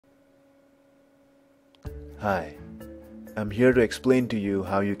Hi, I'm here to explain to you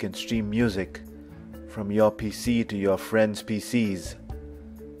how you can stream music from your PC to your friends' PCs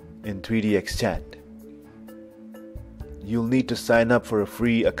in 3dxchat. You'll need to sign up for a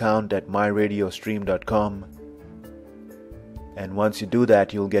free account at myradiostream.com, and once you do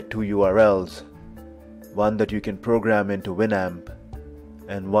that, you'll get two URLs, one that you can program into Winamp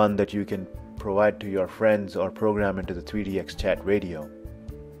and one that you can provide to your friends or program into the 3dxchat radio.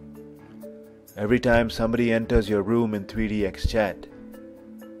 Every time somebody enters your room in 3dxchat,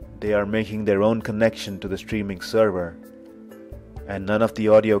 they are making their own connection to the streaming server, and none of the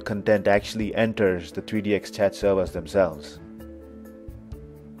audio content actually enters the 3dxchat servers themselves.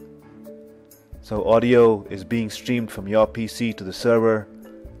 So audio is being streamed from your PC to the server,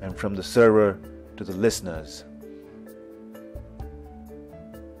 and from the server to the listeners.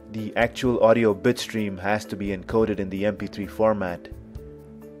 The actual audio bitstream has to be encoded in the MP3 format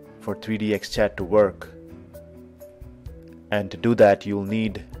for 3dxchat to work, and to do that you'll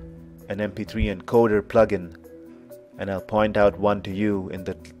need an MP3 encoder plugin, and I'll point out one to you in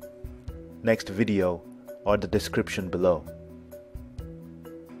the next video or the description below.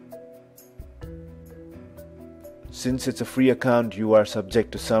 Since it's a free account, you are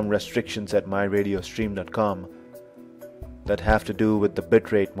subject to some restrictions at myradiostream.com that have to do with the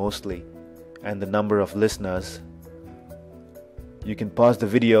bitrate mostly and the number of listeners. You can pause the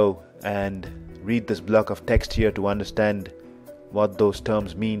video and read this block of text here to understand what those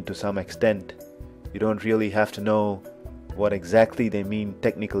terms mean to some extent. You don't really have to know what exactly they mean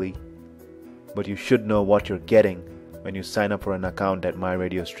technically, but you should know what you're getting when you sign up for an account at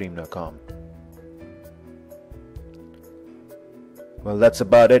myradiostream.com. Well, that's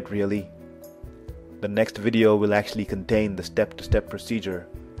about it really. The next video will actually contain the step-to-step procedure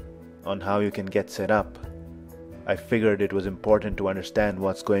on how you can get set up. I figured it was important to understand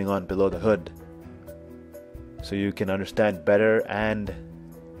what's going on below the hood, so you can understand better and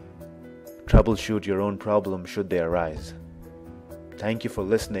troubleshoot your own problems should they arise. Thank you for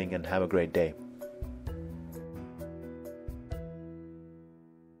listening and have a great day.